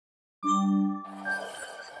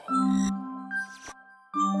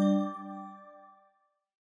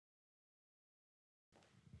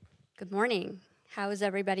Good morning. How is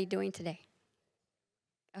everybody doing today?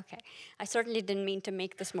 Okay. I certainly didn't mean to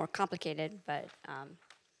make this more complicated, but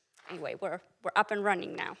anyway, we're up and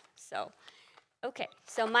running now. So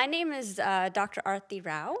my name is Dr. Arthi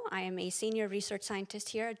Rao. I am a senior research scientist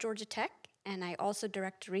here at Georgia Tech, and I also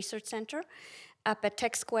direct a research center up at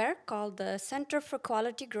Tech Square called the Center for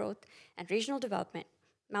Quality Growth and Regional Development.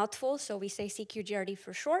 Mouthful, so we say CQGRD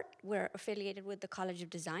for short. We're affiliated with the College of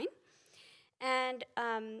Design. And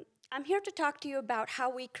I'm here to talk to you about how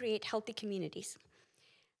we create healthy communities.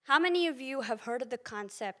 How many of you have heard of the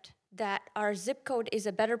concept that our zip code is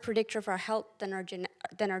a better predictor of our health than our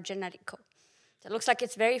genetic code? So it looks like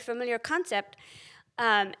it's a very familiar concept.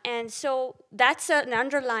 And so that's an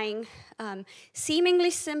underlying,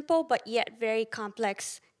 seemingly simple but yet very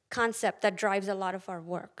complex concept that drives a lot of our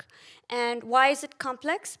work. And why is it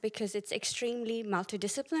complex? Because it's extremely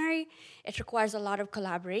multidisciplinary. It requires a lot of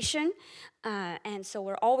collaboration. And so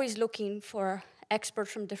we're always looking for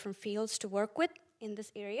experts from different fields to work with in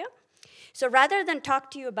this area. So rather than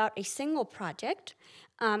talk to you about a single project,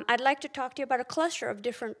 I'd like to talk to you about a cluster of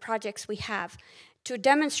different projects we have to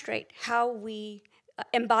demonstrate how we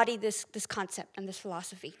embody this concept and this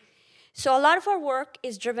philosophy. So a lot of our work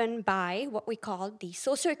is driven by what we call the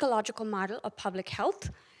socio-ecological model of public health,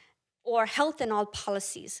 or health in all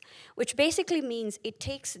policies, which basically means it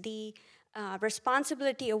takes the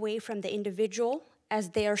responsibility away from the individual as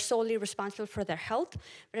they are solely responsible for their health,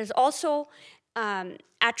 but is also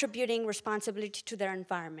attributing responsibility to their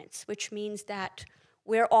environments, which means that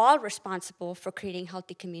we're all responsible for creating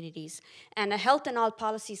healthy communities. And a health in all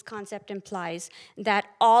policies concept implies that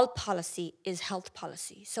all policy is health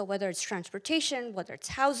policy. So whether it's transportation, whether it's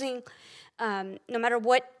housing, no matter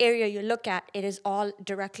what area you look at, it is all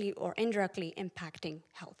directly or indirectly impacting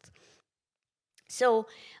health. So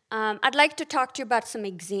I'd like to talk to you about some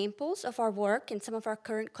examples of our work and some of our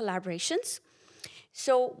current collaborations.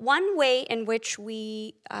 So one way in which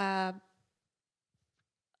we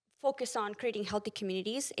focus on creating healthy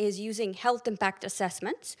communities is using health impact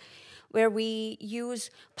assessments, where we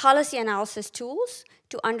use policy analysis tools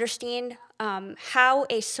to understand how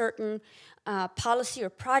a certain policy or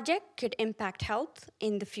project could impact health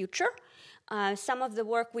in the future. Some of the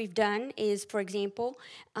work we've done is, for example,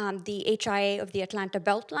 the HIA of the Atlanta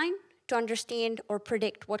Beltline, to understand or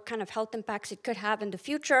predict what kind of health impacts it could have in the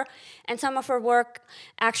future. And some of our work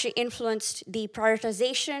actually influenced the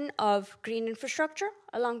prioritization of green infrastructure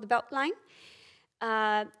along the Beltline.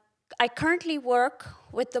 I currently work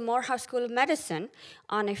with the Morehouse School of Medicine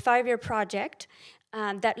on a 5-year project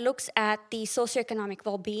that looks at the socioeconomic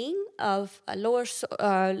well-being of lower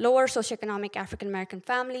socioeconomic African-American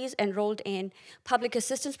families enrolled in public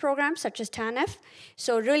assistance programs such as TANF.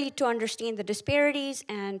 So really to understand the disparities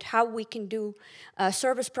and how we can do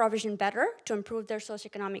service provision better to improve their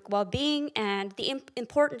socioeconomic well-being, and the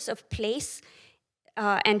importance of place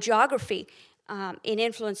and geography in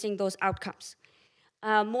influencing those outcomes.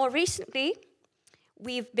 More recently,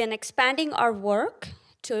 we've been expanding our work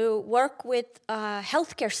to work with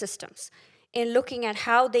healthcare systems in looking at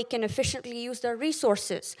how they can efficiently use their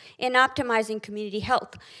resources in optimizing community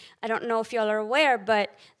health. I don't know if y'all are aware,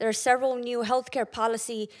 but there are several new healthcare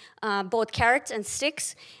policy, both carrots and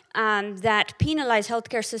sticks, that penalize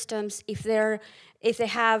healthcare systems if they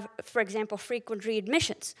have, for example, frequent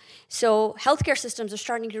readmissions. So healthcare systems are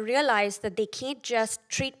starting to realize that they can't just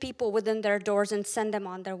treat people within their doors and send them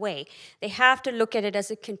on their way. They have to look at it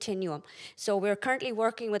as a continuum. So we're currently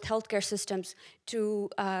working with healthcare systems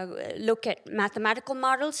to look at mathematical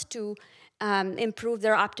models to improve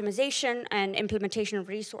their optimization and implementation of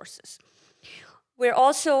resources. We're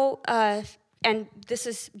also, and this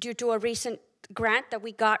is due to a recent grant that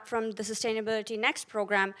we got from the Sustainability Next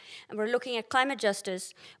program, and we're looking at climate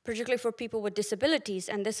justice, particularly for people with disabilities.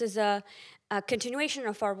 And this is a continuation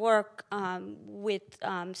of our work with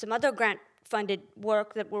some other grant-funded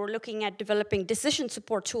work that we're looking at developing decision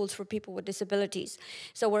support tools for people with disabilities.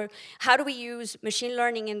 So how do we use machine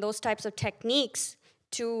learning and those types of techniques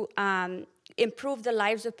to improve the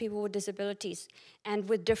lives of people with disabilities and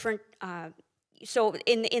with different so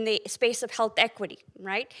in the space of health equity,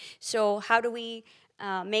 right? So how do we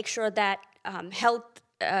make sure that health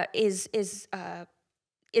is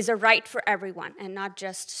a right for everyone and not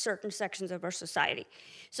just certain sections of our society?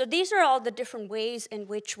 So these are all the different ways in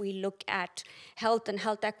which we look at health and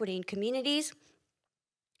health equity in communities.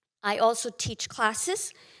 I also teach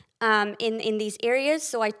classes in these areas.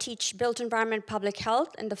 So I teach built environment public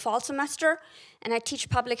health in the fall semester, and I teach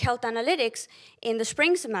public health analytics in the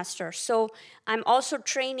spring semester. So I'm also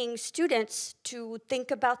training students to think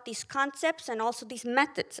about these concepts and also these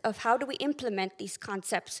methods of how do we implement these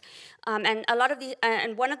concepts. And a lot of the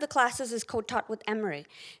and one of the classes is co-taught with Emory.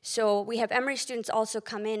 So we have Emory students also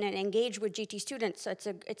come in and engage with GT students. So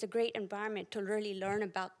it's a great environment to really learn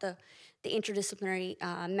about the interdisciplinary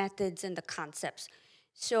methods and the concepts.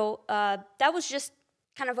 So that was just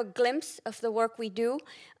kind of a glimpse of the work we do.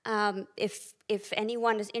 If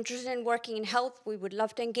anyone is interested in working in health, we would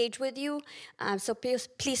love to engage with you. So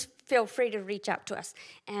please feel free to reach out to us.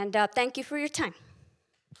 And thank you for your time.